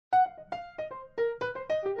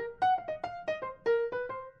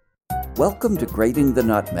Welcome to Grating the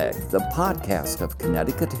Nutmeg, the podcast of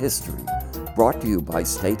Connecticut history, brought to you by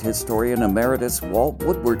State Historian Emeritus Walt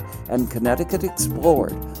Woodward and Connecticut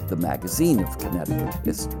Explored, the magazine of Connecticut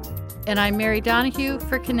history. And I'm Mary Donahue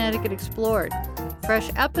for Connecticut Explored.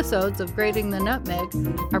 Fresh episodes of Grating the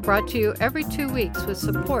Nutmeg are brought to you every 2 weeks with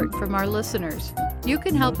support from our listeners. You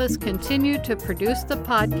can help us continue to produce the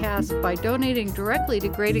podcast by donating directly to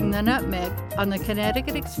Grating the Nutmeg on the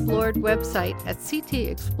Connecticut Explored website at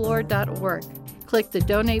ctexplored.org. Click the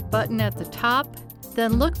donate button at the top,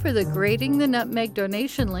 then look for the Grating the Nutmeg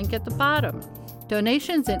donation link at the bottom.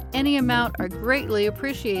 Donations in any amount are greatly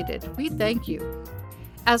appreciated. We thank you.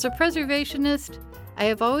 As a preservationist, I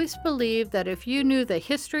have always believed that if you knew the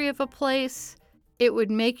history of a place, it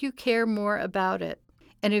would make you care more about it.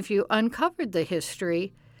 And if you uncovered the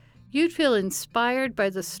history, you'd feel inspired by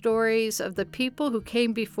the stories of the people who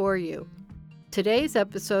came before you. Today's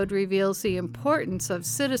episode reveals the importance of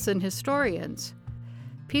citizen historians,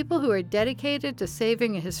 people who are dedicated to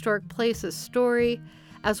saving a historic place's story,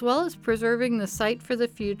 as well as preserving the site for the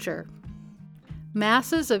future.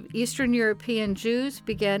 Masses of Eastern European Jews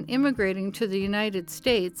began immigrating to the United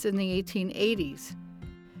States in the 1880s.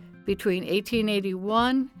 Between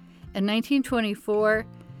 1881 and 1924,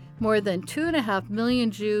 more than 2.5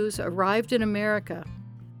 million Jews arrived in America.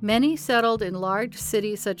 Many settled in large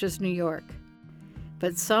cities such as New York.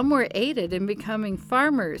 But some were aided in becoming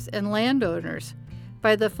farmers and landowners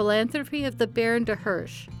by the philanthropy of the Baron de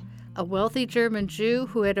Hirsch, a wealthy German Jew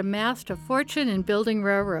who had amassed a fortune in building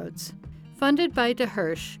railroads. Funded by de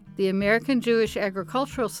Hirsch, the American Jewish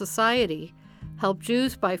Agricultural Society helped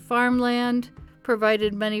Jews buy farmland,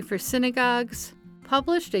 provided money for synagogues,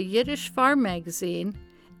 published a Yiddish farm magazine,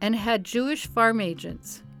 and had Jewish farm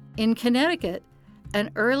agents. In Connecticut, an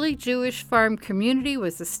early Jewish farm community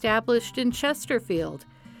was established in Chesterfield,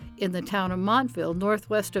 in the town of Montville,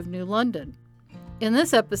 northwest of New London. In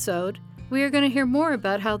this episode, we are going to hear more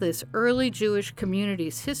about how this early Jewish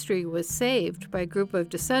community's history was saved by a group of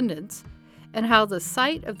descendants, and how the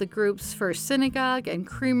site of the group's first synagogue and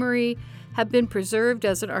creamery have been preserved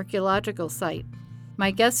as an archaeological site.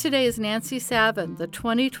 My guest today is Nancy Savin, the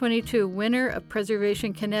 2022 winner of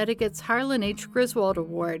Preservation Connecticut's Harlan H. Griswold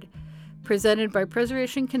Award, presented by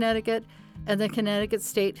Preservation Connecticut and the Connecticut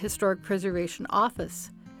State Historic Preservation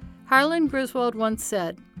Office. Harlan Griswold once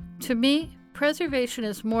said, "To me, preservation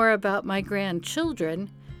is more about my grandchildren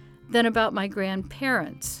than about my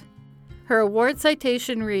grandparents." Her award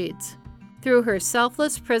citation reads, "Through her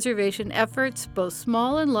selfless preservation efforts, both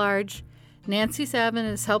small and large, Nancy Savin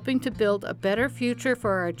is helping to build a better future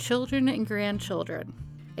for our children and grandchildren."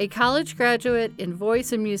 A college graduate in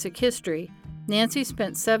voice and music history, Nancy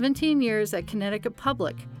spent 17 years at Connecticut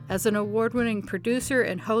Public as an award-winning producer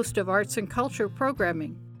and host of arts and culture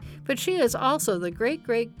programming. But she is also the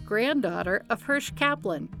great-great-granddaughter of Hirsch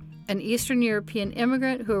Kaplan, an Eastern European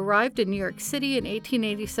immigrant who arrived in New York City in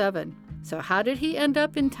 1887. So how did he end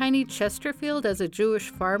up in tiny Chesterfield as a Jewish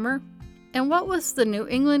farmer? And what was the New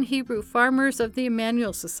England Hebrew Farmers of the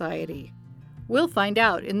Emmanuel Society? We'll find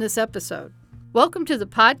out in this episode. Welcome to the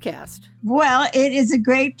podcast. Well, it is a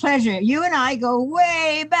great pleasure. You and I go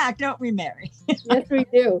way back, don't we, Mary? Yes, we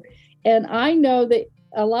do. And I know that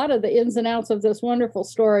a lot of the ins and outs of this wonderful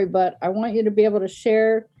story, but I want you to be able to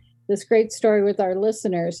share this great story with our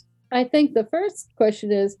listeners. I think the first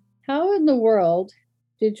question is, how in the world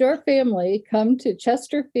did your family come to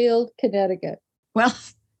Chesterfield, Connecticut? Well,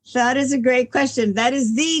 that is a great question. That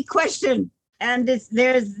is the question. And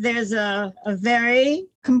there's a very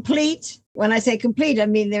complete, when I say complete, I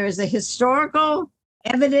mean there is a historical,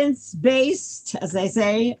 evidence-based, as I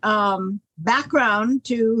say, background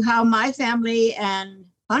to how my family and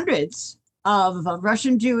hundreds of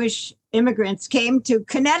Russian Jewish immigrants came to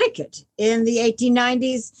Connecticut in the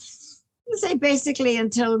 1890s, say basically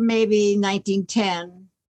until maybe 1910,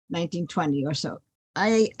 1920 or so.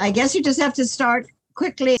 I guess you just have to start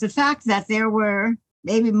quickly the fact that there were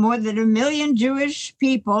maybe more than 1 million Jewish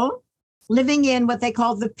people living in what they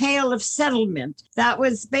called the Pale of Settlement. That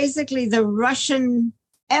was basically the Russian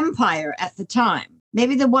Empire at the time.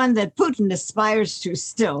 Maybe the one that Putin aspires to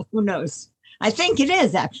still, who knows? I think it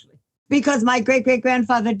is actually, because my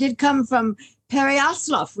great-great-grandfather did come from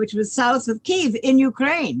Pereyaslav, which was south of Kyiv in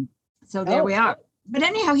Ukraine. So there we are. But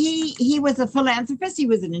anyhow, he was a philanthropist. He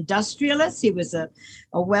was an industrialist. He was a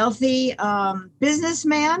wealthy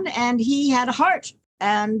businessman, and he had a heart.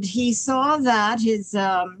 And he saw that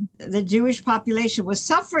the Jewish population was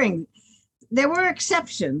suffering. There were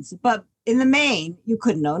exceptions, but in the main, you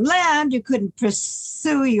couldn't own land. You couldn't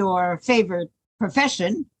pursue your favorite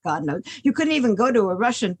profession. God knows. You couldn't even go to a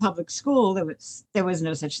Russian public school. There was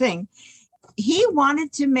no such thing. He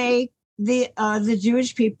wanted to make the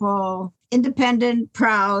Jewish people independent,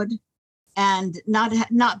 proud, and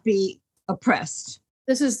not be oppressed.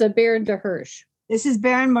 This is the Baron de Hirsch. This is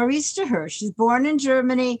Baron Maurice de Hirsch. He's born in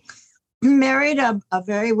Germany, married a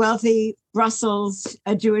very wealthy Brussels,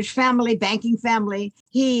 a Jewish family, banking family.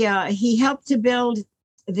 He helped to build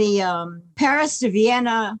the Paris to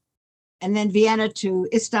Vienna, and then Vienna to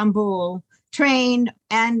Istanbul train.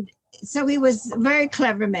 And so he was a very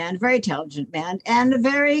clever man, very intelligent man, and a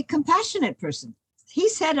very compassionate person. He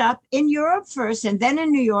set up in Europe first, and then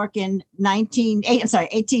in New York in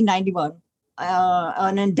 1891,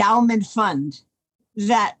 an endowment fund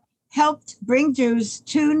that helped bring Jews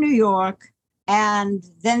to New York. And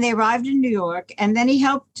then they arrived in New York, and then he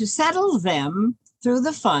helped to settle them through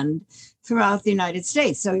the fund throughout the United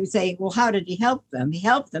States. So you say, well, how did he help them? He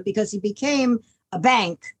helped them because he became a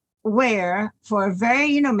bank where for a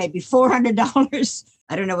very, maybe $400,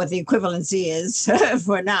 I don't know what the equivalency is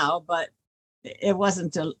for now, but it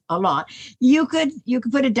wasn't a lot. You could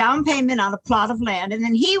put a down payment on a plot of land, and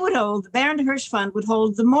then he would hold, the Baron de Hirsch Fund would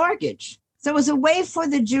hold the mortgage. So it was a way for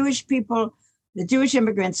the Jewish people, the Jewish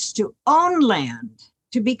immigrants, to own land,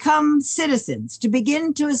 to become citizens, to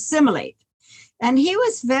begin to assimilate. And he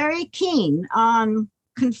was very keen on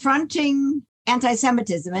confronting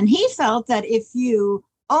anti-Semitism. And he felt that if you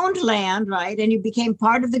owned land, right, and you became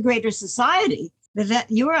part of the greater society, that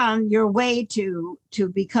you were on your way to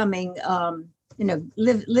becoming,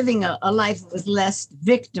 living a life that was less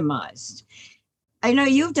victimized. I know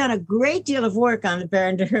you've done a great deal of work on the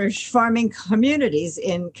Baron de Hirsch farming communities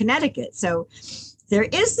in Connecticut. So there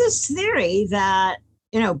is this theory that,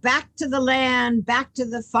 back to the land, back to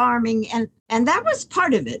the farming, and that was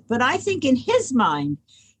part of it. But I think in his mind,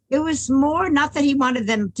 it was more not that he wanted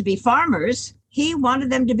them to be farmers. He wanted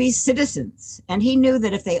them to be citizens. And he knew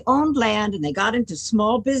that if they owned land and they got into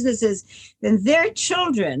small businesses, then their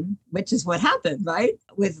children, which is what happened, right?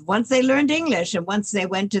 Once they learned English and once they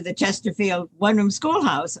went to the Chesterfield one-room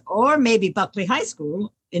schoolhouse, or maybe Buckley High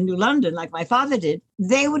School in New London, like my father did,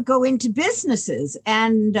 they would go into businesses.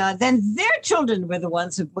 And then their children were the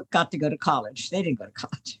ones who got to go to college. They didn't go to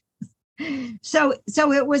college. So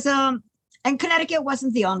it was, and Connecticut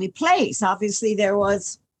wasn't the only place. Obviously, there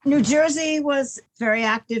was New Jersey was very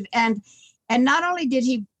active, and not only did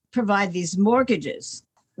he provide these mortgages,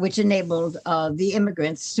 which enabled the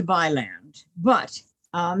immigrants to buy land, but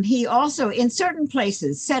he also, in certain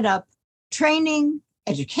places, set up training,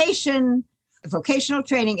 education, vocational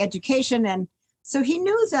training, education, and so he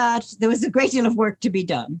knew that there was a great deal of work to be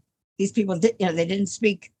done. These people, they didn't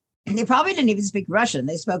speak. They probably didn't even speak Russian.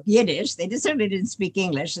 They spoke Yiddish. They certainly didn't speak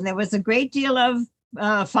English, and there was a great deal of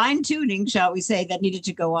fine tuning, shall we say, that needed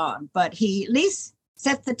to go on. But he at least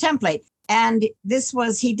set the template. And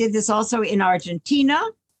he did this also in Argentina.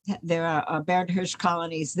 There are Baron de Hirsch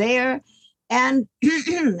colonies there. And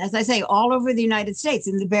as I say, all over the United States,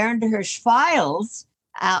 in the Baron de Hirsch files,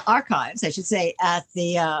 archives, I should say, at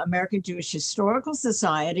the American Jewish Historical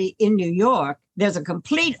Society in New York, there's a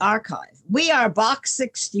complete archive. We are Box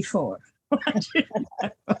 64. I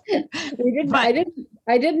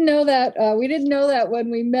didn't know that. We didn't know that when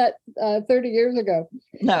we met 30 years ago.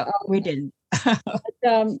 No, we didn't.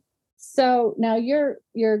 So now your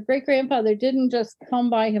great grandfather didn't just come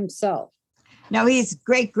by himself. No, he's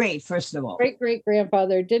great, first of all. Great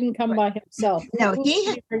grandfather didn't come by himself. No, Who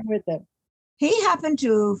did he bring with him? He happened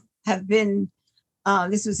to have been.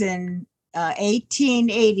 This was in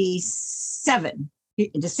 1887.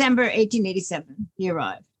 In December 1887, he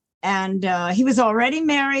arrived. And he was already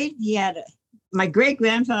married. He had my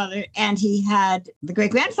great-grandfather, and the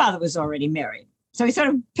great-grandfather was already married. So he sort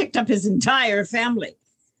of picked up his entire family,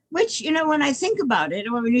 which, when I think about it,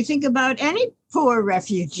 or when you think about any poor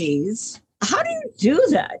refugees, how do you do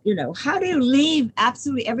that? How do you leave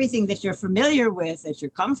absolutely everything that you're familiar with, that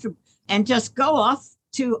you're comfortable, and just go off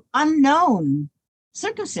to unknown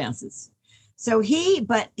circumstances? So he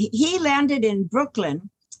landed in Brooklyn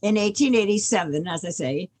in 1887, as I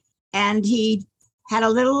say, and he had a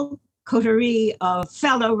little coterie of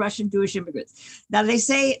fellow Russian Jewish immigrants. Now, they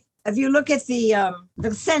say, if you look at the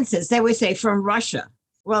census, they would say from Russia.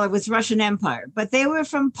 Well, it was Russian Empire, but they were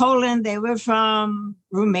from Poland, they were from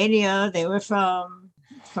Romania, they were from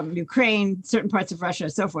Ukraine, certain parts of Russia,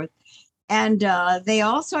 and so forth. And they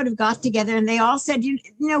all sort of got together and they all said,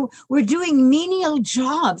 we're doing menial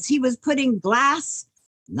jobs. He was putting glass.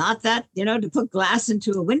 Not that, to put glass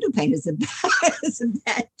into a window pane is a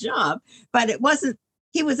bad job, but it wasn't,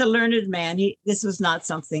 he was a learned man. This was not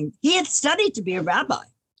something, he had studied to be a rabbi.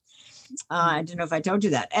 I don't know if I told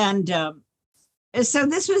you that. And so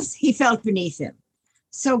he felt beneath him.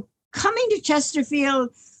 So coming to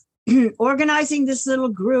Chesterfield, organizing this little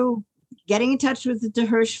group, getting in touch with the De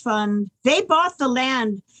Hirsch Fund. They bought the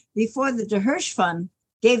land before the De Hirsch Fund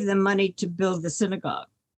gave them money to build the synagogue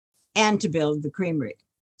and to build the creamery.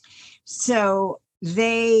 So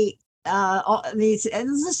it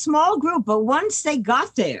was a small group, but once they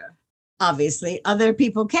got there, obviously other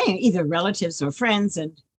people came, either relatives or friends,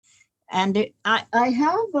 there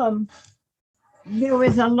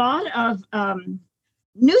was a lot of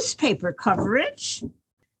newspaper coverage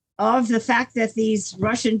of the fact that these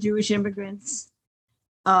Russian Jewish immigrants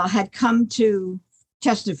had come to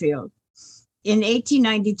Chesterfield. In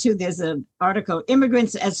 1892, there's an article,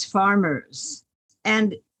 Immigrants as Farmers.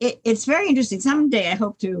 And it's very interesting. Someday I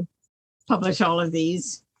hope to publish all of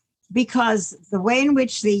these, because the way in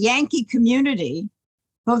which the Yankee community,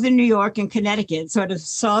 both in New York and Connecticut, sort of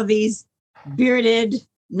saw these bearded,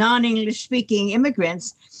 non-English speaking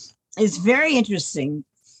immigrants is very interesting.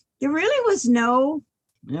 There really was no,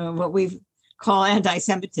 what we call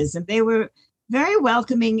anti-Semitism. They were very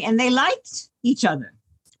welcoming and they liked each other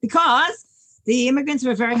because the immigrants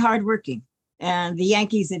were very hardworking and the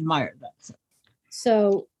Yankees admired that.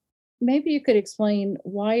 So maybe you could explain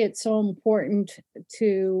why it's so important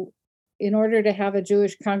in order to have a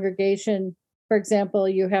Jewish congregation, for example,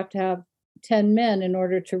 you have to have 10 men in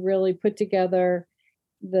order to really put together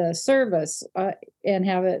the service and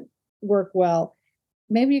have it work well.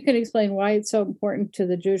 Maybe you could explain why it's so important to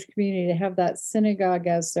the Jewish community to have that synagogue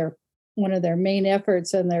as one of their main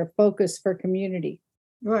efforts and their focus for community.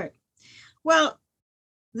 Right. Well,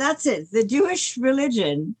 that's it. The Jewish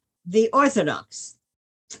religion, the Orthodox.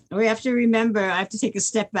 We have to remember, I have to take a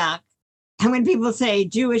step back. And when people say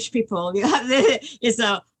Jewish people, it's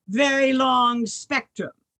a very long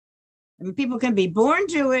spectrum. I mean, people can be born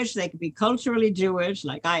Jewish, they can be culturally Jewish,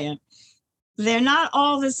 like I am. They're not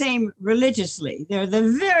all the same religiously. They're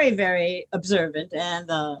the very, very observant and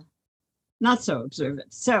the not so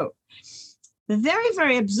observant. So the very,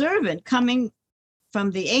 very observant, coming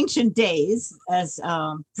from the ancient days as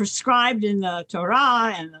prescribed in the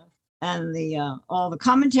Torah and all the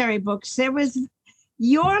commentary books, there was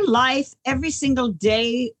your life every single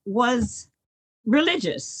day was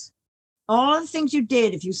religious. All the things you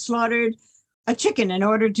did, if you slaughtered a chicken in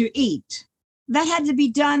order to eat, that had to be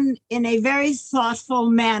done in a very thoughtful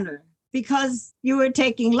manner because you were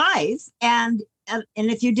taking life. And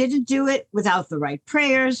if you didn't do it without the right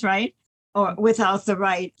prayers, right, or without the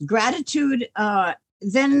right gratitude,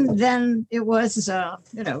 then it was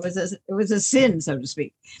it was a sin, so to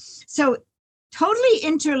speak. So totally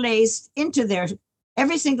interlaced into their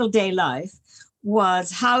every single day life was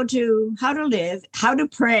how to live, how to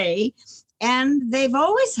pray. And they've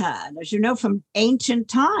always had, as you know, from ancient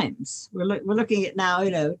times, we're looking at now,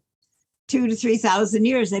 2,000 to 3,000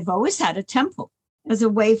 years, they've always had a temple as a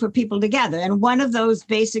way for people to gather. And one of those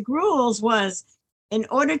basic rules was, in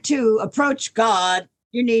order to approach God,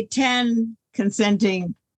 you need 10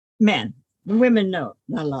 consenting men. Women, no,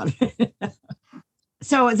 not a lot.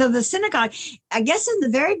 So the synagogue, I guess in the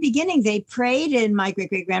very beginning, they prayed in my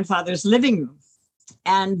great-great-grandfather's living room.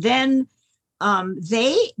 And then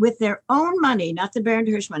they, with their own money, not the Baron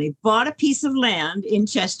de Hirsch money, bought a piece of land in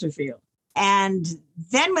Chesterfield. And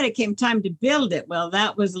then when it came time to build it, well,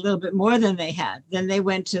 that was a little bit more than they had. Then they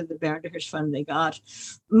went to the Baron de Hirsch Fund. They got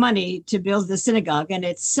money to build the synagogue. And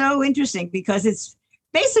it's so interesting because it's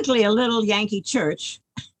basically a little Yankee church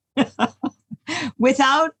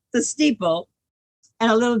without the steeple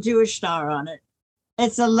and a little Jewish star on it. It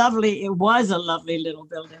was a lovely little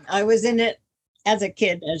building. I was in it as a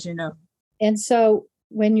kid, as you know. And so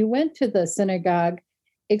when you went to the synagogue,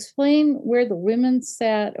 explain where the women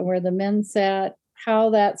sat and where the men sat, how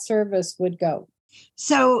that service would go.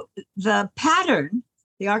 So the pattern,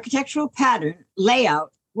 the architectural pattern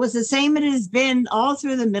layout was the same it has been all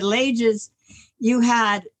through the Middle Ages. You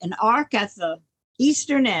had an ark at the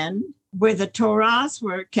eastern end where the Torahs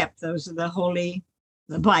were kept. Those are the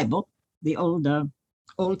Bible, the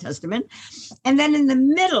Old Testament. And then in the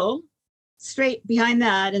middle, straight behind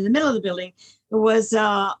that, in the middle of the building, there was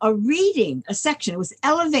a reading, a section. It was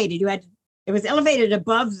elevated. It was elevated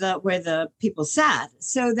above where the people sat,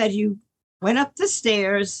 so that you went up the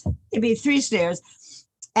stairs, maybe 3 stairs,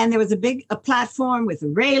 and there was a platform with a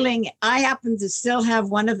railing. I happen to still have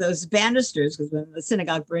one of those banisters because when the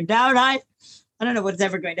synagogue burned out, I don't know what's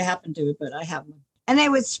ever going to happen to it, but I have one. And they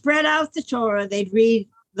would spread out the Torah. They'd read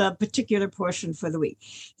the particular portion for the week.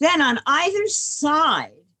 Then on either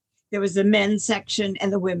side, there was the men's section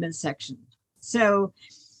and the women's section. So,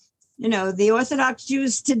 the Orthodox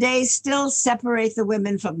Jews today still separate the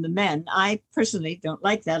women from the men. I personally don't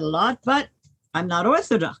like that a lot, but I'm not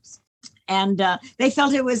Orthodox. And they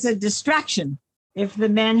felt it was a distraction. If the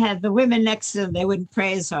men had the women next to them, they wouldn't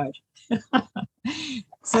pray as hard.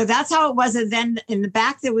 So that's how it was. And then in the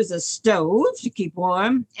back, there was a stove to keep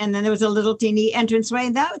warm. And then there was a little teeny entranceway.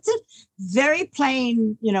 And that was it. Very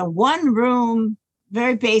plain, one room,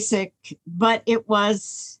 very basic, but it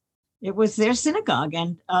was their synagogue.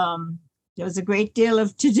 And there was a great deal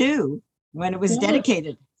of to do when it was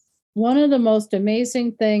dedicated. One of the most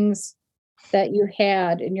amazing things that you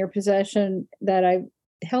had in your possession that I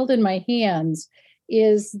held in my hands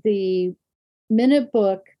is the minute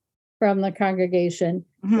book from the congregation,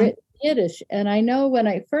 written in Yiddish. And I know when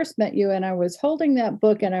I first met you and I was holding that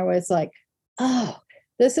book and I was like, oh,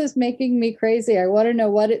 this is making me crazy. I want to know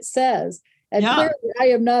what it says. And clearly I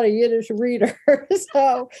am not a Yiddish reader.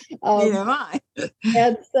 So, neither am I.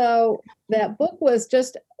 And so that book was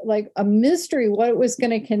just like a mystery, what it was going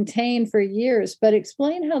to contain for years. But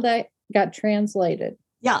explain how that got translated.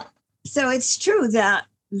 Yeah. So it's true that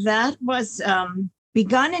was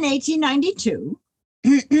begun in 1892.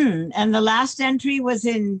 And the last entry was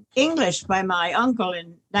in English by my uncle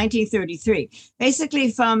in 1933,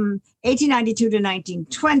 basically from 1892 to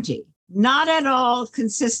 1920. Not at all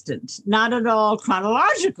consistent, not at all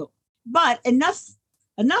chronological, but enough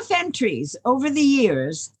entries over the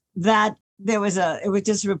years that it was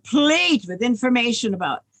just replete with information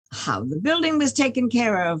about how the building was taken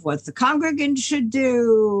care of, what the congregants should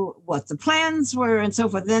do, what the plans were, and so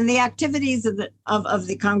forth, and the activities of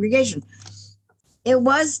the congregation. It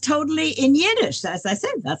was totally in Yiddish. As I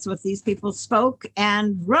said, that's what these people spoke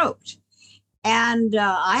and wrote. And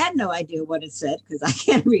I had no idea what it said because I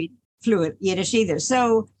can't read fluent Yiddish either.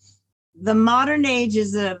 So the modern age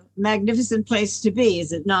is a magnificent place to be,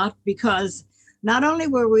 is it not? Because not only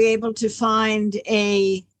were we able to find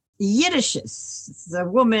a Yiddishist, the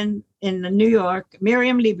woman in New York,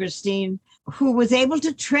 Miriam Lieberstein, who was able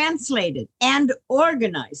to translate it and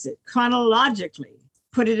organize it chronologically,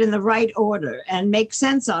 put it in the right order and make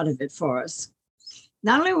sense out of it for us.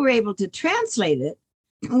 Not only were we able to translate it,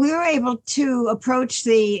 we were able to approach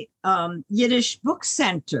the Yiddish Book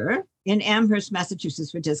Center in Amherst,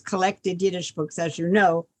 Massachusetts, which has collected Yiddish books, as you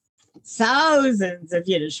know, thousands of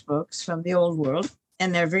Yiddish books from the old world,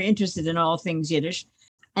 and they're very interested in all things Yiddish.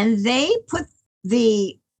 And they put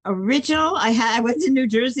the original, I went to New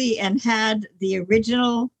Jersey and had the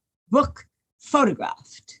original book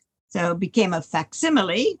photographed. So it became a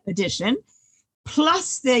facsimile edition,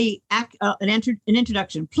 plus an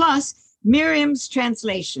introduction, plus Miriam's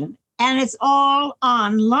translation, and it's all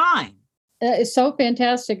online. It's so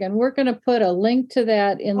fantastic. And we're going to put a link to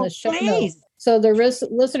that in the show notes so the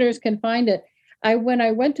listeners can find it. When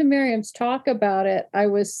I went to Miriam's talk about it, I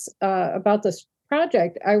was about this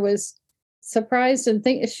project, I was surprised and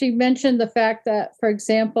she mentioned the fact that, for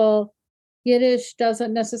example, Yiddish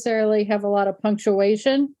doesn't necessarily have a lot of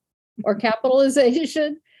punctuation or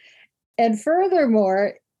capitalization. And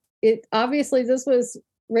furthermore, this was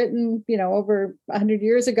written, over 100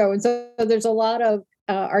 years ago. And so there's a lot of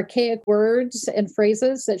archaic words and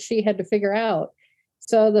phrases that she had to figure out.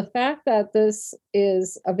 So the fact that this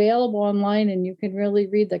is available online and you can really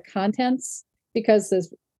read the contents, because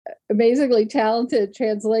this amazingly talented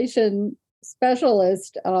translation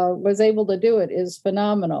specialist was able to do it, is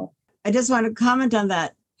phenomenal. I just want to comment on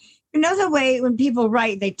that. The way when people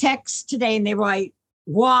write, they text today and they write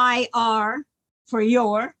YR for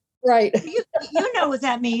your. Right. You know what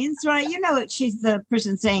that means, right? She's the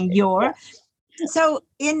person saying your. So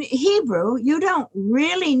in Hebrew, you don't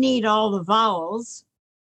really need all the vowels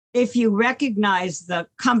if you recognize the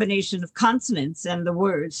combination of consonants and the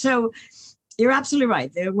words. So you're absolutely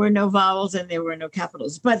right. There were no vowels and there were no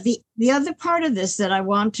capitals. But the other part of this that I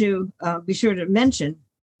want to be sure to mention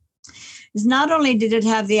is not only did it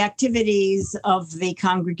have the activities of the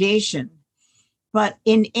congregation, but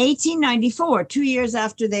in 1894, 2 years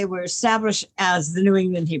after they were established as the New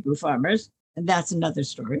England Hebrew Farmers, and that's another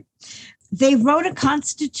story, they wrote a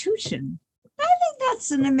constitution. I think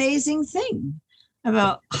that's an amazing thing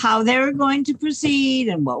about how they were going to proceed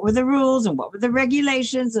and what were the rules and what were the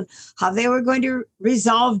regulations and how they were going to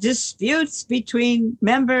resolve disputes between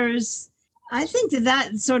members. I think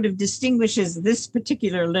that sort of distinguishes this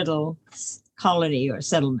particular little colony or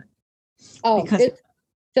settlement. Oh, it's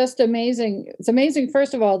just amazing. It's amazing,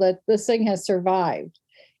 first of all, that this thing has survived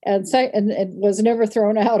and it was never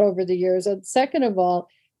thrown out over the years. And second of all,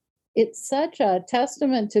 it's such a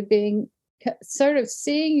testament to being sort of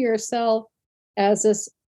seeing yourself as this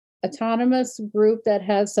autonomous group that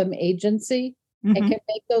has some agency and can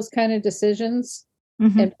make those kind of decisions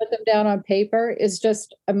and put them down on paper is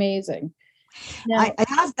just amazing. Now,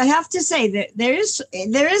 I have to say that there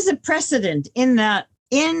is a precedent in that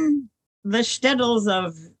in the shtetls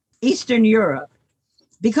of Eastern Europe,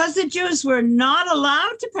 because the Jews were not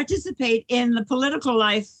allowed to participate in the political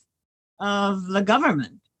life of the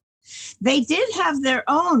government, they did have their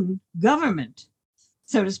own government,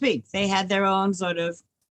 so to speak. They had their own sort of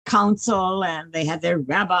council and they had their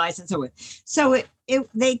rabbis and so on. So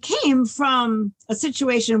they came from a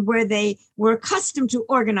situation where they were accustomed to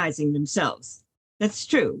organizing themselves. That's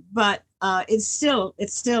true, but it's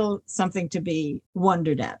still something to be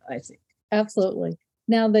wondered at, I think. Absolutely.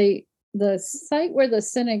 Now the site where the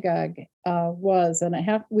synagogue was, and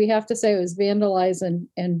we have to say it was vandalized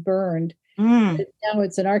and burned. Now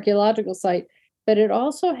it's an archaeological site, but it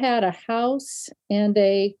also had a house and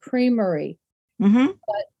a creamery. Mm-hmm.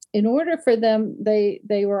 But in order for them,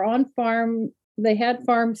 they were on farm. They had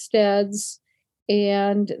farmsteads,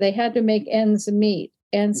 and they had to make ends meet.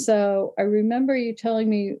 And so I remember you telling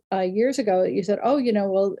me years ago, you said, "Oh,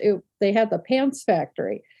 they had the pants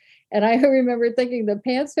factory." And I remember thinking the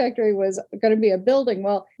pants factory was going to be a building.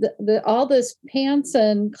 Well, all this pants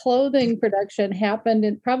and clothing production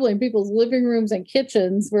happened probably in people's living rooms and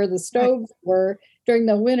kitchens where the stoves were during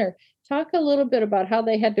the winter. Talk a little bit about how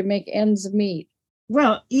they had to make ends meet.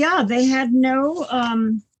 Well, yeah, they had no,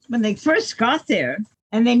 when they first got there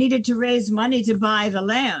and they needed to raise money to buy the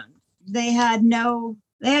land, they had no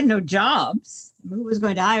jobs. Who was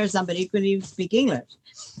going to hire somebody who couldn't even speak English?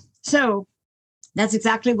 So that's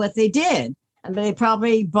exactly what they did. And they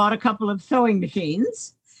probably bought a couple of sewing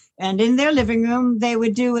machines, and in their living room, they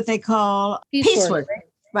would do what they call piecework.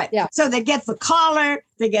 Right. Yeah. So they get the collar,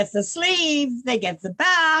 they get the sleeve, they get the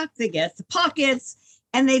back, they get the pockets,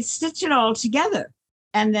 and they'd stitch it all together.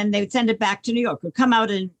 And then they would send it back to New York. It would come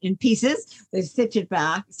out in pieces. They stitch it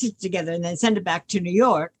together, and then send it back to New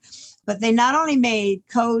York. But they not only made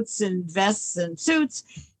coats and vests and suits,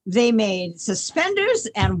 they made suspenders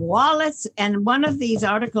and wallets. And one of these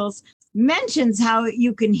articles mentions how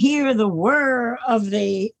you can hear the whir of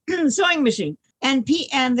the sewing machine. And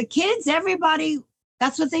the kids, everybody,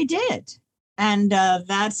 that's what they did. And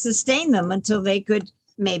that sustained them until they could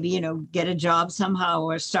maybe, get a job somehow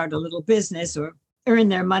or start a little business or earn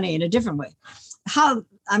their money in a different way.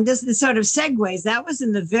 I'm just the sort of segues. That was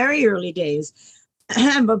in the very early days.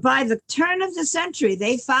 But by the turn of the century,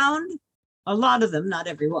 they found, a lot of them, not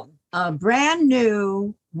everyone, a brand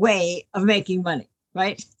new way of making money,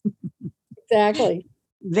 right? Exactly.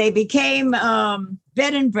 They became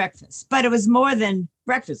bed and breakfast, but it was more than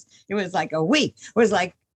breakfast. It was like a week. It was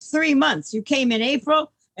like 3 months. You came in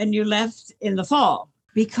April and you left in the fall,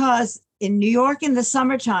 because in New York in the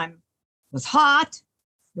summertime, it was hot,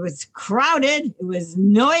 it was crowded, it was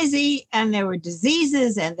noisy, and there were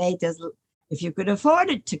diseases, and they just, if you could afford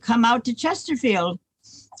it, to come out to Chesterfield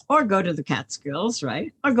or go to the Catskills,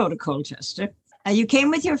 right? Or go to Colchester. You came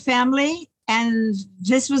with your family, and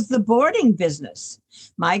this was the boarding business.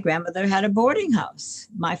 My grandmother had a boarding house.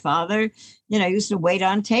 My father, used to wait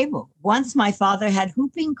on table. Once my father had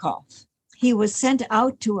whooping cough. He was sent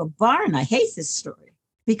out to a barn. I hate this story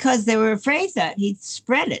because they were afraid that he'd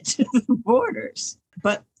spread it to the boarders.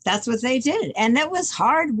 But that's what they did. And that was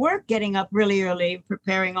hard work, getting up really early,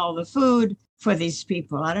 preparing all the food for these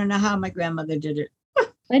people. I don't know how my grandmother did it.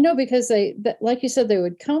 I know, because like you said, they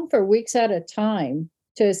would come for weeks at a time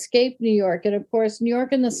to escape New York. And of course, New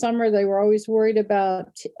York in the summer, they were always worried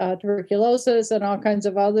about tuberculosis and all kinds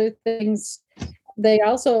of other things. They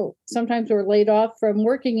also sometimes were laid off from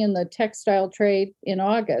working in the textile trade in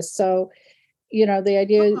August. So, the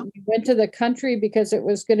idea you went to the country because it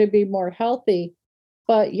was going to be more healthy.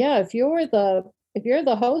 But yeah, if you're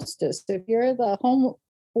the hostess, if you're the home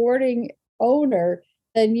boarding owner,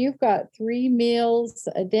 then you've got 3 meals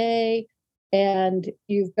a day, and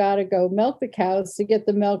you've got to go milk the cows to get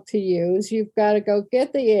the milk to use. You've got to go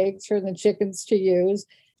get the eggs for the chickens to use.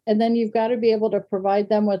 And then you've got to be able to provide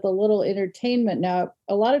them with a little entertainment. Now,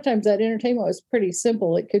 a lot of times that entertainment was pretty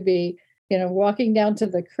simple. It could be, walking down to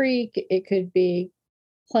the creek. It could be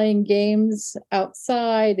playing games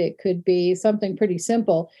outside. It could be something pretty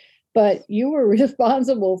simple. But you were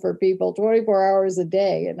responsible for people 24 hours a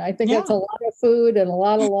day. And I think that's a lot of food and a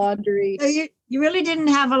lot of laundry. So you really didn't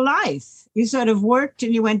have a life. You sort of worked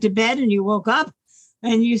and you went to bed and you woke up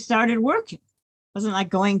and you started working. It wasn't like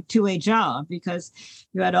going to a job, because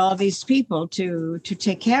you had all these people to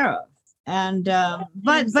take care of. And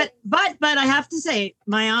but I have to say,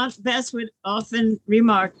 my Aunt Bess would often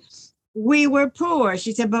remark, we were poor,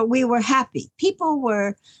 she said, but we were happy. People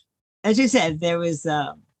were, as you said, there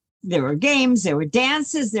were games, there were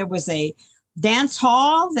dances, there was a dance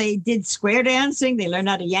hall. They did square dancing. They learned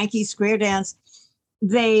how to Yankee square dance.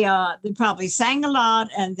 They probably sang a lot,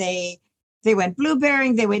 and they went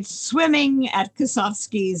blueberrying. They went swimming at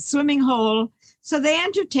Kosofsky's swimming hole. So they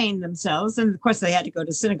entertained themselves. And of course, they had to go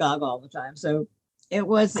to synagogue all the time. So it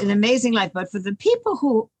was an amazing life. But for the people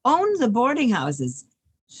who owned the boarding houses,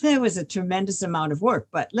 there was a tremendous amount of work.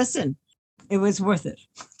 But listen, it was worth it.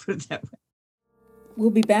 Put it that way. We'll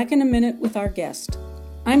be back in a minute with our guest.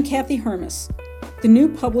 I'm Kathy Hermes, the new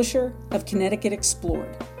publisher of Connecticut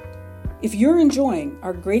Explored. If you're enjoying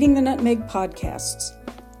our Grating the Nutmeg podcasts,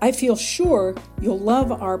 I feel sure you'll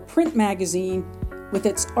love our print magazine with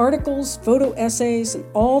its articles, photo essays, and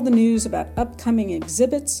all the news about upcoming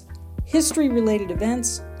exhibits, history-related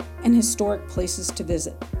events, and historic places to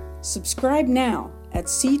visit. Subscribe now at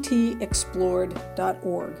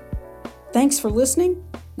ctexplored.org. Thanks for listening.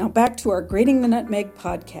 Now back to our Grating the Nutmeg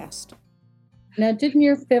podcast. Now, didn't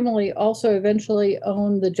your family also eventually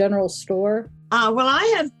own the general store? Well, I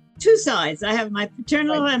have two sides. I have my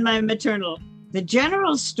paternal and my maternal. The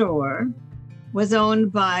general store was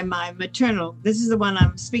owned by my maternal. This is the one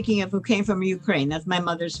I'm speaking of, who came from Ukraine. That's my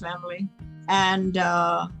mother's family. And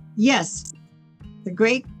yes, the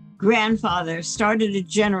great-grandfather started a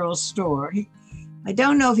general store. I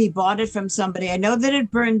don't know if he bought it from somebody. I know that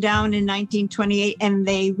it burned down in 1928 and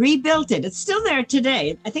they rebuilt it. It's still there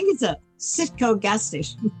today. I think it's a Citgo gas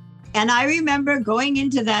station. And I remember going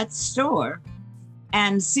into that store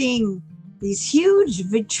and seeing these huge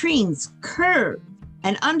vitrines curved,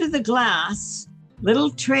 and under the glass,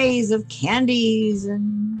 little trays of candies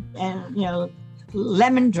and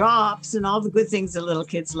lemon drops and all the good things that little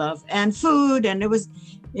kids love, and food. And it was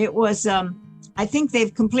I think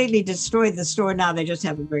they've completely destroyed the store now. They just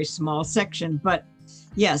have a very small section. But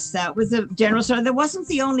yes, that was a general store. That wasn't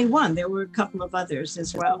the only one. There were a couple of others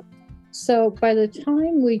as well. So by the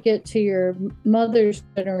time we get to your mother's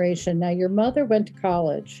generation, now your mother went to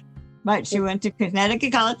college. Right. She went to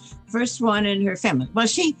Connecticut College, first one in her family. Well,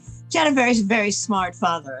 she had a very, very smart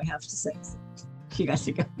father, I have to say. So she got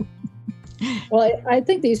to go. Well, I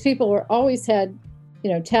think these people always had,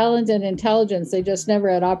 talent and intelligence. They just never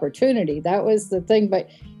had opportunity. That was the thing. But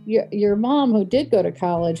your mom, who did go to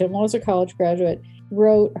college and was a college graduate,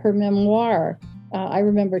 wrote her memoir. I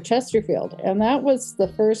remember Chesterfield. And that was the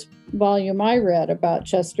first volume I read about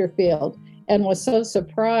Chesterfield, and was so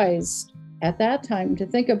surprised at that time to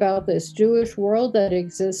think about this Jewish world that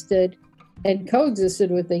existed and coexisted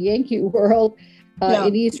with the Yankee world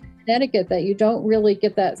in Eastern Connecticut that you don't really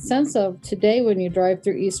get that sense of today when you drive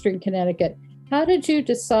through Eastern Connecticut. How did you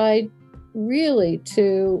decide really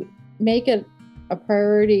to make it a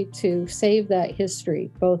priority to save that history,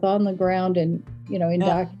 both on the ground and, in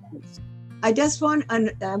documents? I just want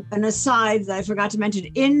an aside that I forgot to mention.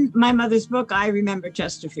 In my mother's book, I Remember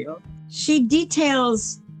Chesterfield, she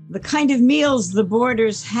details the kind of meals the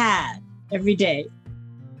boarders had every day.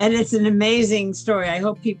 And it's an amazing story. I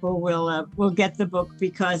hope people will get the book,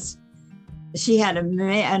 because she had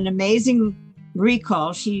an amazing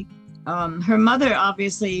recall. Her mother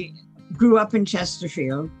obviously grew up in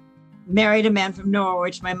Chesterfield, married a man from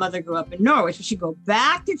Norwich. My mother grew up in Norwich. She'd go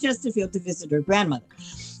back to Chesterfield to visit her grandmother.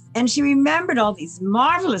 And she remembered all these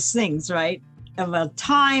marvelous things, right, of a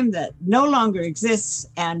time that no longer exists.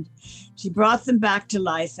 And she brought them back to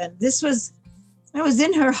life. And it was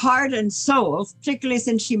in her heart and soul, particularly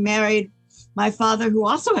since she married my father, who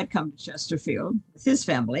also had come to Chesterfield with his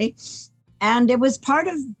family. And it was part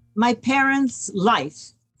of my parents'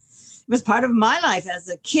 life. It was part of my life as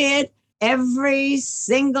a kid. Every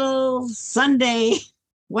single Sunday,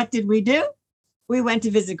 what did we do? We went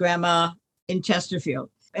to visit Grandma in Chesterfield.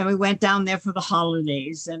 And we went down there for the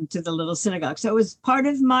holidays and to the little synagogue. So it was part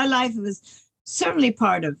of my life. It was certainly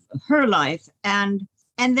part of her life. And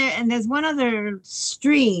there's one other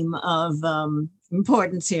stream of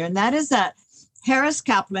importance here, and that is that Harris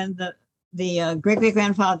Kaplan, the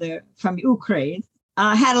great-great-grandfather from Ukraine,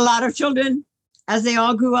 had a lot of children. As they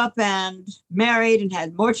all grew up and married and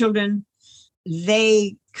had more children,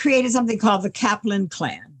 they created something called the Kaplan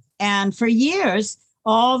clan. And for years,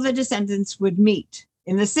 all the descendants would meet.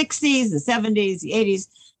 In the 60s, the 70s, the 80s,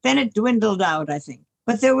 then it dwindled out, I think.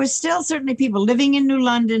 But there were still certainly people living in New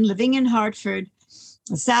London, living in Hartford,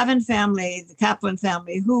 the Savin family, the Kaplan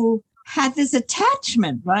family, who had this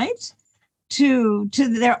attachment, right, to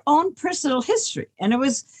their own personal history. And it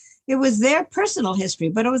was their personal history,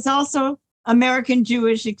 but it was also American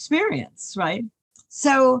Jewish experience, right?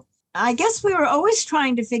 So I guess we were always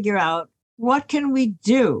trying to figure out, what can we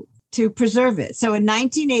do to preserve it? So in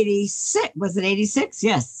 1986, was it 86?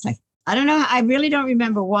 Yes. I don't know. I really don't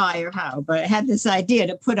remember why or how, but I had this idea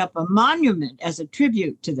to put up a monument as a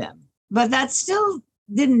tribute to them. But that still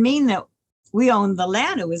didn't mean that we owned the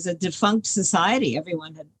land. It was a defunct society.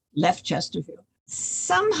 Everyone had left Chesterfield.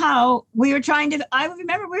 Somehow I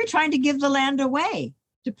remember we were trying to give the land away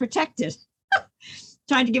to protect it.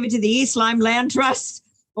 trying to give it to the East Lyme Land Trust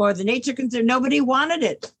or the Nature Conservancy. Nobody wanted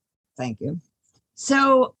it. Thank you.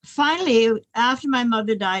 So finally, after my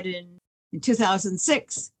mother died in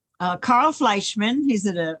 2006, Carl Fleischman, he's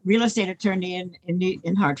a real estate attorney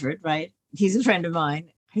in Hartford, right? He's a friend of mine.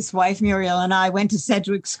 His wife, Muriel, and I went to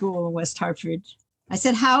Sedgwick School in West Hartford. I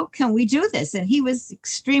said, how can we do this? And he was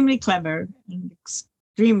extremely clever and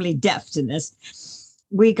extremely deft in this.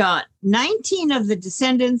 We got 19 of the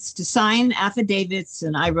descendants to sign affidavits,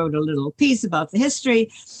 and I wrote a little piece about the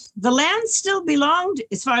history. The land still belonged,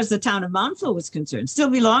 as far as the town of Mountville was concerned, still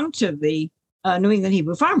belonged to the New England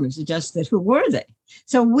Hebrew Farmers. It's just that who were they?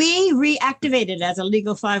 So we reactivated as a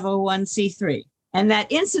legal 501c3. And that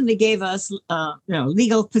instantly gave us,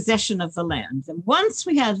 legal possession of the land. And once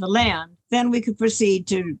we had the land, then we could proceed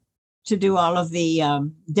to do all of the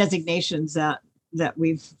designations that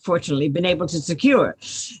we've fortunately been able to secure.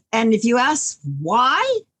 And if you ask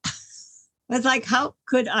why, it's like, how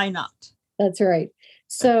could I not? That's right.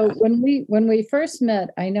 So when we first met,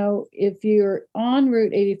 I know if you're on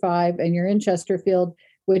Route 85 and you're in Chesterfield,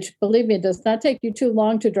 which, believe me, it does not take you too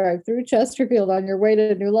long to drive through Chesterfield on your way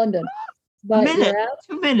to New London. But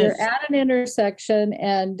you're at an intersection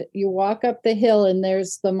and you walk up the hill and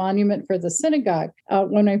there's the monument for the synagogue.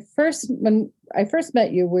 When I first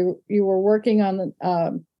met you, you were working on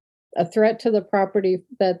a threat to the property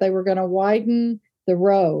that they were going to widen the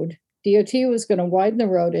road. DOT was going to widen the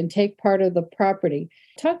road and take part of the property.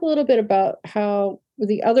 Talk a little bit about how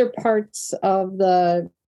the other parts of the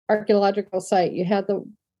archaeological site, you had the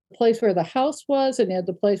place where the house was and you had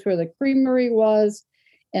the place where the creamery was.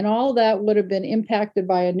 And all that would have been impacted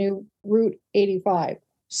by a new Route 85.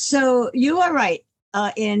 So you are right.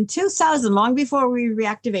 In 2000, long before we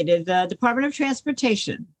reactivated, the Department of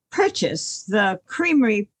Transportation purchased the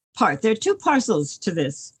creamery part. There are two parcels to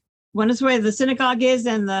this. One is where the synagogue is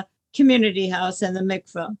and the community house and the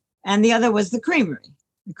mikveh. And the other was the creamery.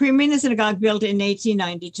 The creamery and the synagogue built in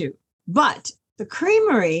 1892. But the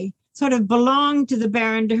creamery sort of belonged to the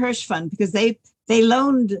Baron de Hirsch Fund because they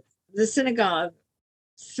loaned the synagogue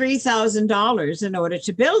 $3,000 in order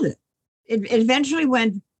to build it. It eventually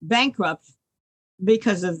went bankrupt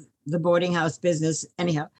because of the boarding house business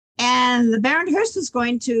anyhow. And the Baron de Hirsch was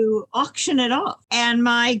going to auction it off. And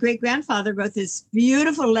my great-grandfather wrote this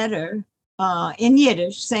beautiful letter in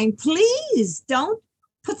Yiddish saying, please don't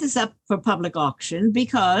put this up for public auction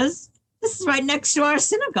because this is right next to our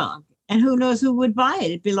synagogue. And who knows who would buy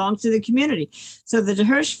it? It belongs to the community. So the de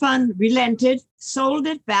Hirsch Fund relented, sold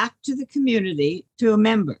it back to the community, to a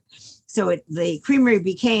member. So the creamery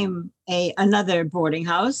became another boarding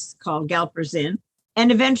house called Galper's Inn,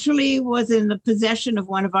 and eventually was in the possession of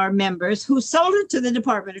one of our members who sold it to the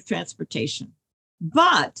Department of Transportation.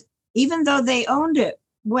 But even though they owned it,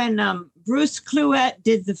 when Bruce Cluett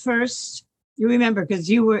did the first, you remember, because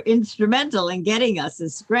you were instrumental in getting us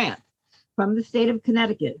this grant from the state of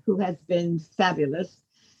Connecticut, who has been fabulous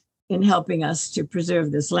in helping us to preserve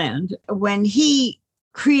this land. When he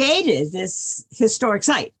created this historic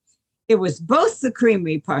site, it was both the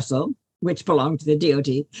creamery parcel, which belonged to the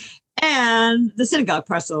DOT, and the synagogue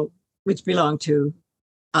parcel, which belonged to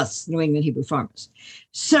us, New England Hebrew Farmers.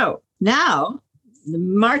 So now,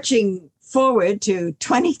 marching forward to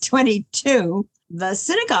 2022, the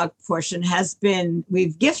synagogue portion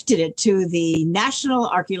we've gifted it to the National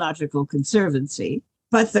Archaeological Conservancy,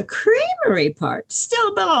 but the creamery part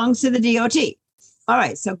still belongs to the DOT. All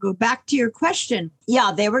right, so go back to your question.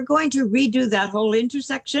 Yeah, they were going to redo that whole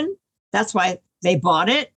intersection. That's why they bought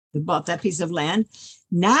it. They bought that piece of land.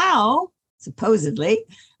 Now, supposedly,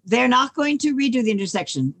 they're not going to redo the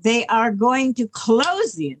intersection. They are going to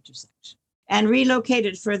close the intersection and relocate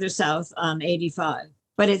it further south on 85.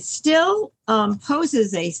 But it still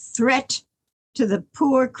poses a threat to the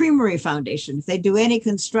poor Creamery Foundation if they do any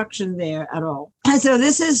construction there at all. And so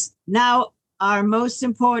this is now our most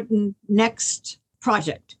important next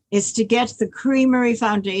project, is to get the Creamery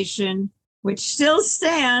Foundation, which still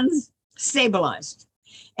stands, stabilized.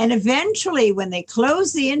 And eventually, when they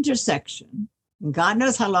close the intersection, and God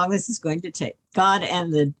knows how long this is going to take, God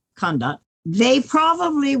and the conduct, they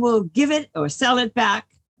probably will give it or sell it back,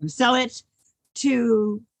 or sell it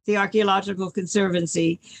to the Archaeological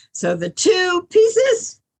Conservancy. So the two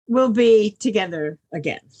pieces will be together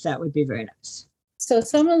again. That would be very nice. So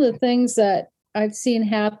some of the things that I've seen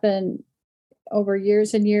happen over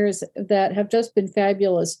years and years that have just been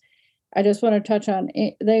fabulous, I just want to touch on.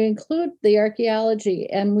 They include the archaeology.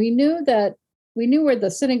 And we knew where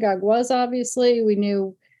the synagogue was, obviously. We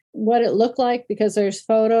knew what it looked like because there's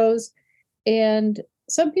photos. And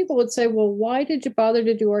some people would say, well, why did you bother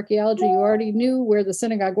to do archaeology? You already knew where the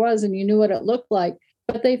synagogue was and you knew what it looked like.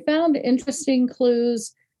 But they found interesting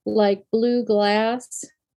clues like blue glass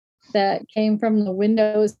that came from the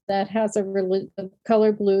windows that has the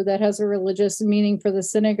color blue that has a religious meaning for the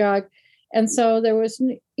synagogue. And so there was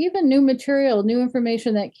even new material, new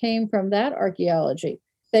information that came from that archaeology.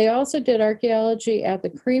 They also did archaeology at the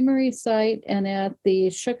creamery site and at the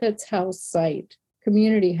Shuket's house site,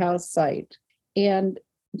 community house site. And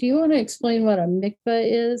do you want to explain what a mikveh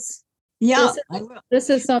is? Yeah, This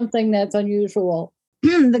is something that's unusual.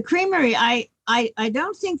 The creamery, I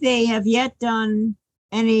don't think they have yet done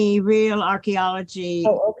any real archaeology.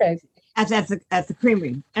 Oh, okay. At the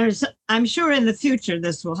creamery. And I'm sure in the future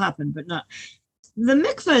this will happen, but not. The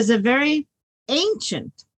mikveh is a very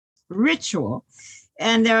ancient ritual.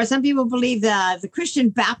 And there are some people believe that the Christian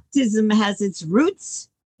baptism has its roots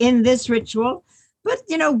in this ritual. But,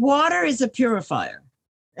 water is a purifier.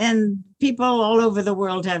 And people all over the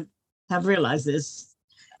world have realized this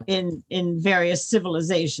in various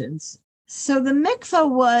civilizations. So the mikveh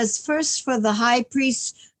was first for the high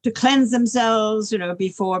priests to cleanse themselves,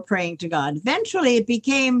 before praying to God. Eventually, it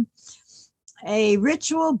became a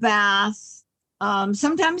ritual bath,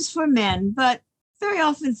 sometimes for men, but very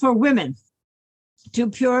often for women, to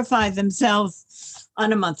purify themselves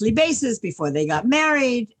on a monthly basis before they got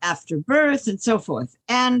married, after birth, and so forth.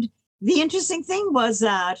 And the interesting thing was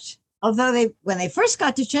that although when they first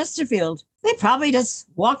got to Chesterfield, they probably just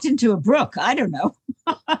walked into a brook, I don't know,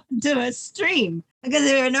 to a stream, because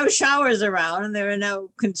there were no showers around and there were no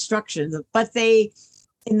constructions. But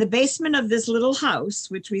in the basement of this little house,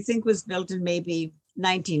 which we think was built in maybe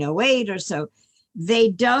 1908 or so, they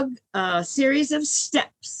dug a series of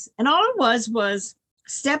steps. And all it was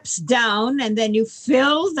steps down, and then you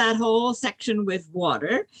fill that whole section with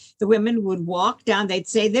water. The women would walk down, they'd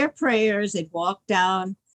say their prayers, they'd walk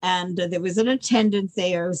down, and there was an attendant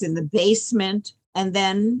there. It was in the basement. And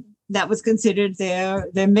then that was considered their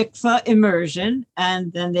mikveh immersion,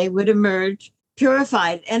 and then they would emerge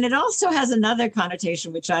purified. And it also has another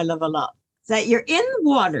connotation, which I love a lot, that you're in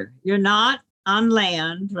water. You're not on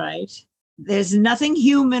land, right? There's nothing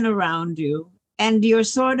human around you, and you're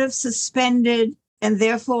sort of suspended, and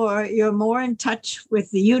therefore you're more in touch with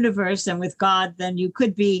the universe and with God than you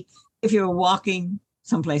could be if you were walking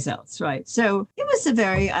someplace else, right? So it was a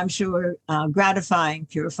very, I'm sure, gratifying,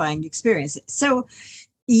 purifying experience. So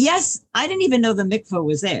yes, I didn't even know the mikveh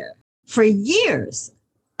was there for years.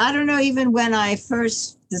 I don't know even when I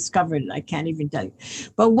first discovered it. I can't even tell you.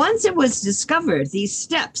 But once it was discovered, these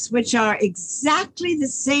steps, which are exactly the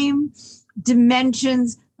same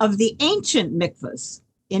dimensions of the ancient mikvahs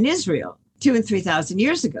in Israel 2,000 and 3,000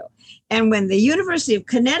 years ago. And when the University of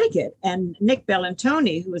Connecticut and Nick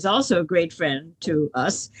Bellantoni, who was also a great friend to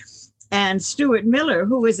us, and Stuart Miller,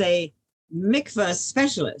 who was a mikvah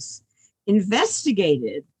specialist,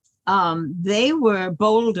 investigated, they were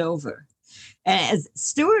bowled over. As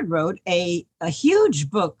Stuart wrote a huge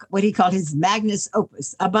book, what he called his magnus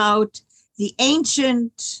opus, about the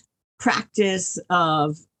ancient practice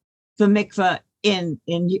of the mikveh in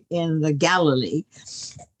the Galilee.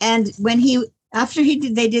 And when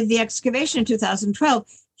they did the excavation in 2012,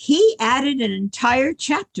 he added an entire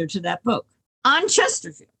chapter to that book on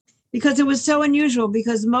Chesterfield, because it was so unusual,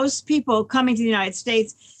 because most people coming to the United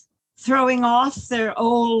States, throwing off their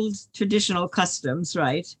old traditional customs,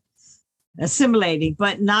 right? Assimilating,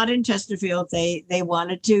 but not in Chesterfield. They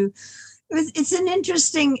wanted to, it's an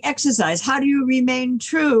interesting exercise. How do you remain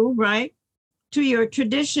true, right, to your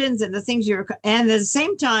traditions and the things and at the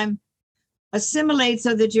same time assimilate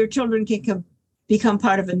so that your children can become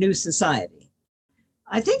part of a new society?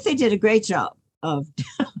 I think they did a great job of.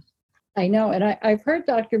 I know. And I've heard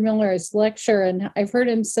Dr. Miller's lecture, and I've heard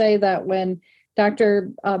him say that when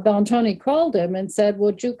Dr. Bellantoni called him and said,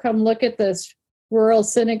 would you come look at this rural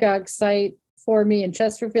synagogue site for me in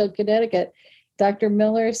Chesterfield, Connecticut, Dr.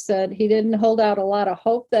 Miller said he didn't hold out a lot of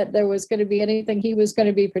hope that there was going to be anything he was going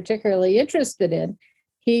to be particularly interested in.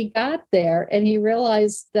 He got there and he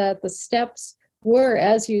realized that the steps were,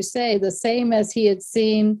 as you say, the same as he had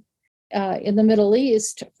seen in the Middle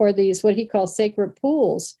East for these, what he calls sacred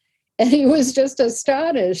pools. And he was just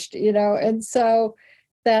astonished, and so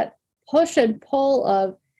that push and pull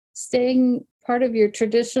of staying part of your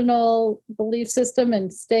traditional belief system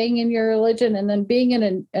and staying in your religion, and then being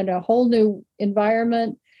in a whole new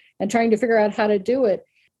environment and trying to figure out how to do it.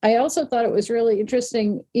 I also thought it was really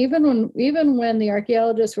interesting, even when the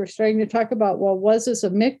archaeologists were starting to talk about, well, was this a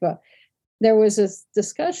mikveh? There was this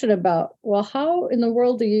discussion about, well, how in the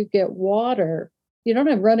world do you get water? You don't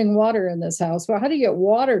have running water in this house. Well, how do you get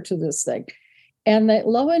water to this thing? And that,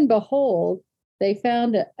 lo and behold, they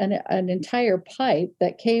found an entire pipe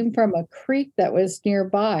that came from a creek that was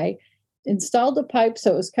nearby installed a pipe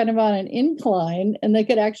so it was kind of on an incline, and they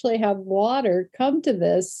could actually have water come to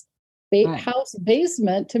this house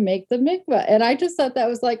basement to make the mikvah. And I just thought that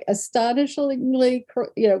was like astonishingly,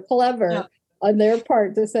 clever on their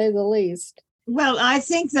part, to say the least. Well, I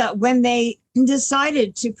think that when they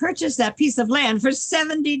decided to purchase that piece of land for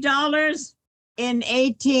 $70 in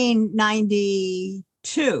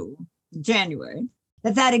 1892, January,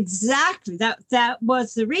 that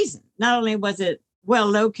was the reason. Not only was it well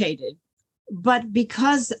located, but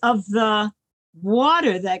because of the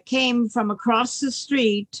water that came from across the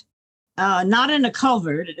street, not in a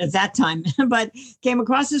culvert at that time, but came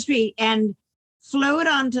across the street and flowed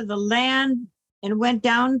onto the land and went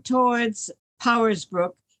down towards Powers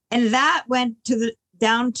Brook, and that went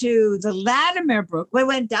down to the Latimer Brook. We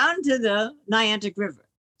went down to the Niantic River.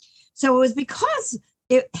 So it was because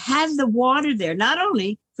it had the water there, not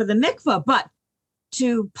only for the mikvah, but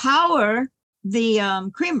to power the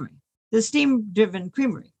creamery, the steam-driven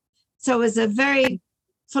creamery. So it was a very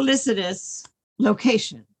felicitous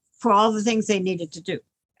location for all the things they needed to do.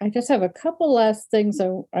 I just have a couple last things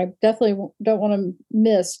I definitely don't want to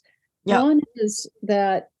miss. Yep. One is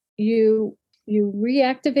that you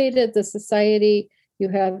reactivated the society,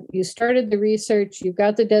 you started the research, you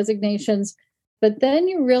got the designations, but then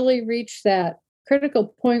you really reached that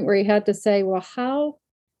critical point where you had to say, well, how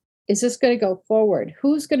is this going to go forward?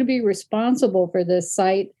 Who's going to be responsible for this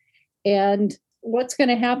site, and what's going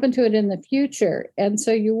to happen to it in the future? And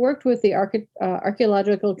so you worked with the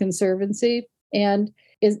Archaeological Conservancy, and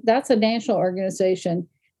that's a national organization.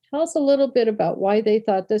 Tell us a little bit about why they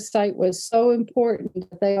thought this site was so important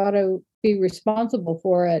that they ought to be responsible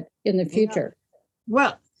for it in the future.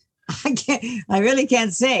 Well, I really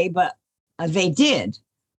can't say, but they did.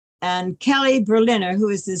 And Kelly Berliner, who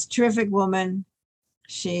is this terrific woman,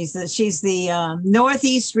 she's the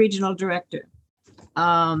Northeast Regional Director,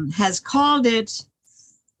 has called it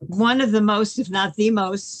one of the most, if not the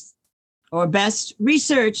most, or best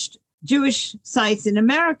researched Jewish sites in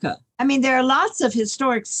America. I mean, there are lots of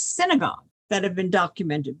historic synagogues that have been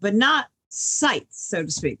documented, but not sites, so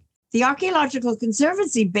to speak. The Archaeological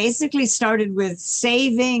Conservancy basically started with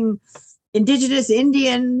saving indigenous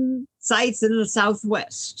Indian sites in the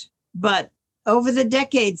Southwest. But over the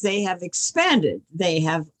decades, they have expanded. They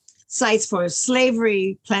have sites for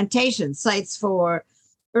slavery plantations, sites for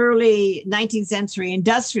early 19th century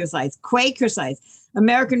industrial sites, Quaker sites,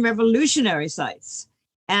 American Revolutionary sites.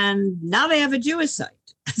 And now they have a Jewish site.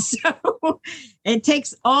 So it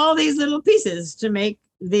takes all these little pieces to make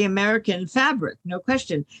the American fabric, no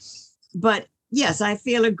question. But yes, I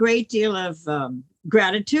feel a great deal of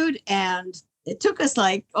gratitude. And it took us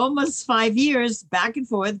like almost 5 years back and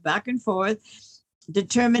forth,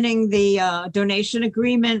 determining the donation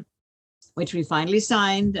agreement, which we finally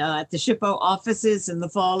signed at the SHPO offices in the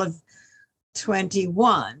fall of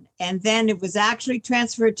 21. And then it was actually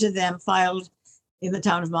transferred to them, filed in the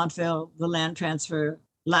town of Montville, the land transfer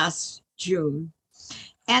last June.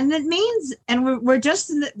 And it means, and we're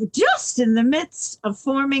just in the midst of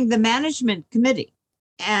forming the management committee.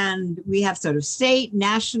 And we have sort of state,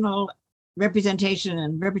 national representation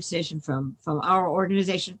from our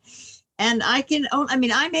organization. And I'm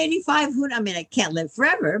 85. I can't live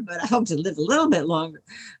forever, but I hope to live a little bit longer.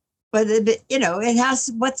 But, it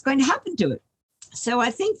has what's going to happen to it. So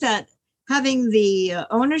I think that having the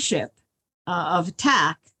ownership of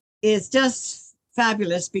TAC is just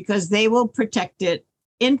fabulous, because they will protect it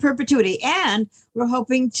in perpetuity. And we're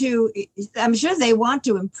hoping I'm sure they want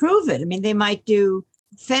to improve it. I mean, they might do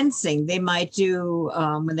fencing. They might do,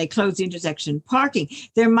 when they close the intersection, parking.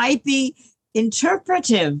 There might be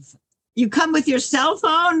interpretive. You come with your cell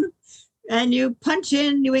phone and you punch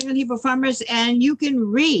in New England Hebrew Farmers and you can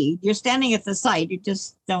read. You're standing at the site. You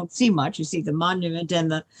just don't see much. You see the monument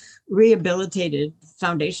and the rehabilitated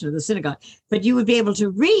foundation of the synagogue. But you would be able to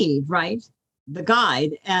read, right, the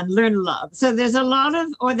guide and learn a lot. So there's a lot of,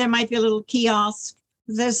 or there might be a little kiosk.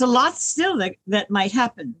 There's a lot still that might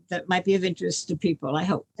happen that might be of interest to people, I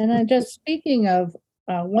hope. And just speaking of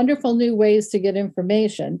wonderful new ways to get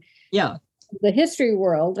information. Yeah. The history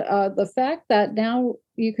world, the fact that now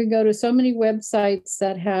you can go to so many websites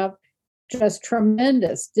that have just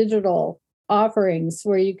tremendous digital offerings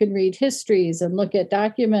where you can read histories and look at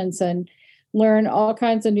documents and learn all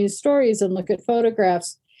kinds of new stories and look at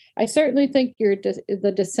photographs. I certainly think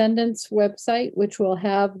the Descendants website, which will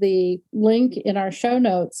have the link in our show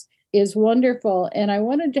notes, is wonderful. And I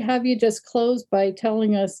wanted to have you just close by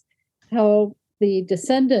telling us how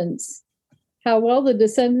well the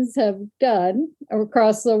Descendants have done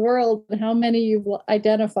across the world and how many you've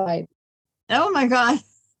identified. Oh my God.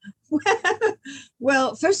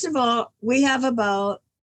 Well, first of all, we have about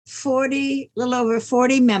little over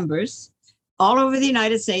 40 members all over the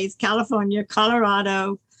United States, California,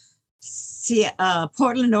 Colorado,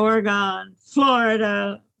 Portland, Oregon,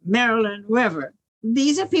 Florida, Maryland, wherever.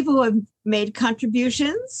 These are people who have made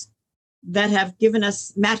contributions that have given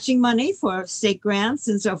us matching money for state grants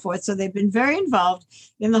and so forth. So they've been very involved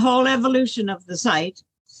in the whole evolution of the site.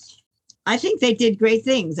 I think they did great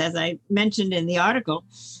things, as I mentioned in the article.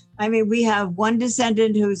 I mean, we have one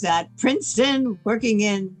descendant who's at Princeton working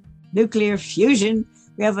in nuclear fusion.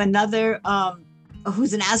 We have another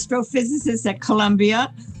who's an astrophysicist at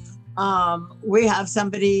Columbia. We have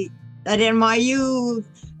somebody at NYU,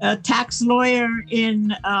 a tax lawyer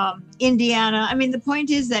in Indiana. I mean, the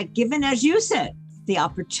point is that given, as you said, the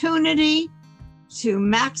opportunity to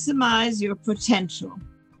maximize your potential,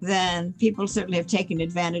 then people certainly have taken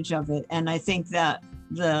advantage of it. And I think that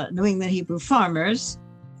the New England Hebrew farmers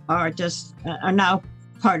are now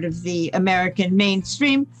part of the American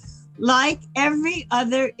mainstream, like every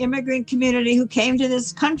other immigrant community who came to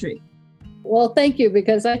this country. Well, thank you,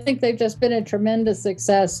 because I think they've just been a tremendous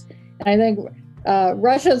success. And I think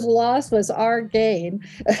Russia's loss was our gain.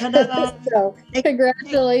 So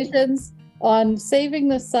congratulations on saving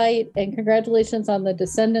the site, and congratulations on the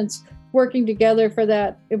descendants working together for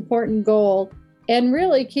that important goal, and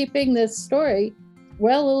really keeping this story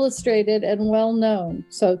well illustrated and well known.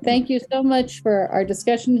 So thank you so much for our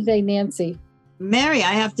discussion today, Nancy. Mary,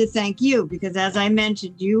 I have to thank you, because as I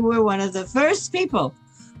mentioned, you were one of the first people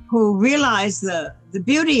who realized the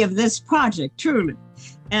beauty of this project, truly,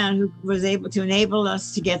 and who was able to enable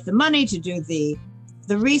us to get the money to do the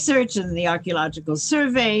research and the archaeological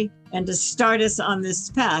survey and to start us on this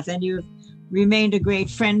path. And you've remained a great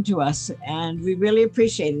friend to us, and we really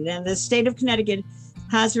appreciate it. And the state of Connecticut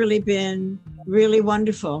has really been really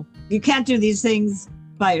wonderful. You can't do these things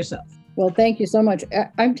by yourself. Well, thank you so much.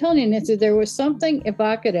 I'm telling you, Nancy, there was something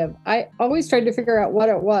evocative. I always tried to figure out what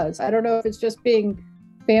it was. I don't know if it's just being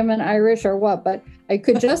famine Irish or what, but I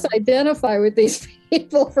could just identify with these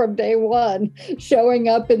people from day one showing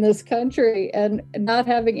up in this country and not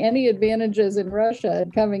having any advantages in Russia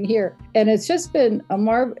and coming here. And it's just been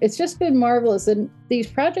marvelous. And these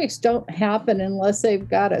projects don't happen unless they've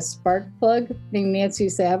got a spark plug named Nancy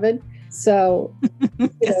Savin. So,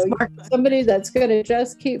 somebody that's going to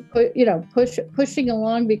just keep, pushing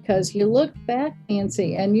along, because you look back,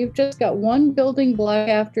 Nancy, and you've just got one building block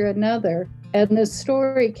after another. And this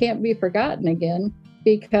story can't be forgotten again,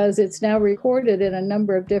 because it's now recorded in a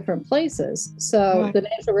number of different places. So the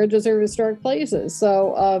National Register of Historic Places.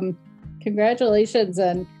 So congratulations.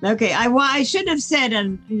 And okay, I should have said,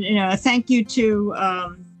 a thank you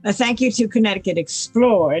to Connecticut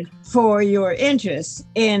Explored for your interest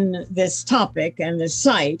in this topic and this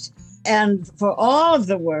site, and for all of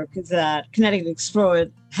the work that Connecticut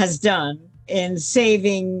Explored has done in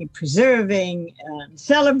saving, preserving, and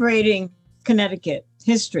celebrating Connecticut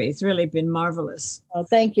history. It's really been marvelous. Well,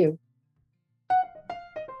 thank you.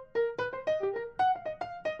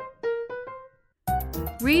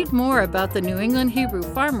 Read more about the New England Hebrew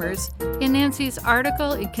farmers in Nancy's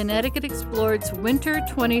article in Connecticut Explored's Winter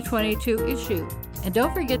 2022 issue. And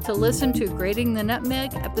don't forget to listen to Grating the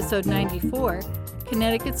Nutmeg, episode 94,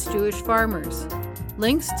 Connecticut's Jewish Farmers.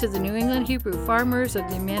 Links to the New England Hebrew farmers of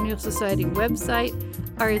the Emmanuel Society website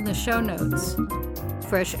are in the show notes.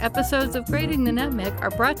 Fresh episodes of Grating the Nutmeg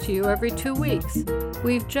are brought to you every 2 weeks.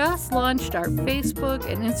 We've just launched our Facebook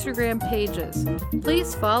and Instagram pages.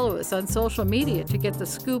 Please follow us on social media to get the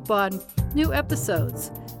scoop on new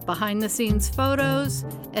episodes, behind-the-scenes photos,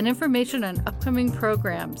 and information on upcoming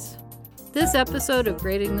programs. This episode of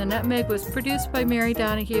Grating the Nutmeg was produced by Mary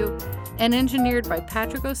Donahue and engineered by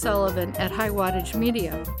Patrick O'Sullivan at High Wattage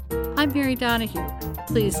Media. I'm Mary Donahue.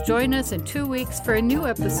 Please join us in 2 weeks for a new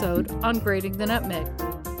episode on Grating the Nutmeg.